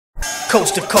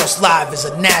Coast to Coast Live is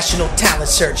a national talent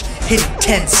search, hitting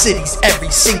 10 cities every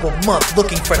single month,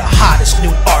 looking for the hottest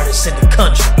new artists in the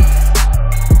country.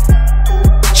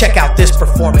 Check out this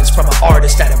performance from an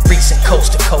artist at a recent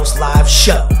Coast to Coast Live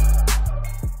show.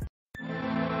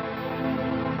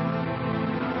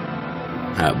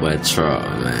 HotBHoy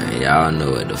Traap, man, y'all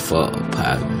know what the fuck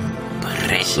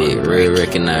poppin'. Shit, real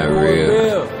recognize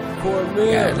real.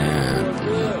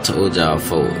 Goddamn, told y'all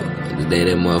for the day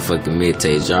that motherfucking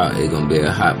mixtape drop, it gonna be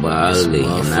a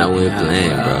HotBHoy, and I wasn't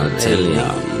playing, bro. I'm telling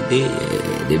y'all,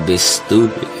 this bitch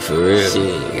stupid for real.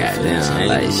 Shit, goddamn,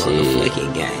 like shit.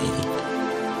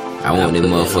 I want this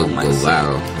motherfucker to go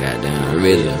viral, goddamn,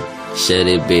 really. Shut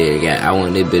it big, I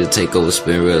want this bitch to take over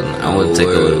Spin Rhythm. I want to take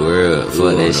over the world.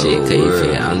 Fuck that shit, cause you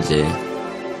feel I'm just.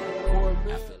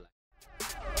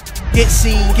 Get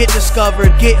seen, get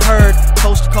discovered, get heard.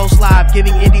 Coast to Coast Live,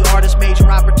 giving indie artists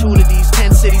major opportunities.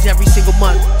 10 cities every single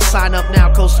month. Sign up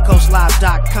now,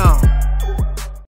 coasttocoastlive.com.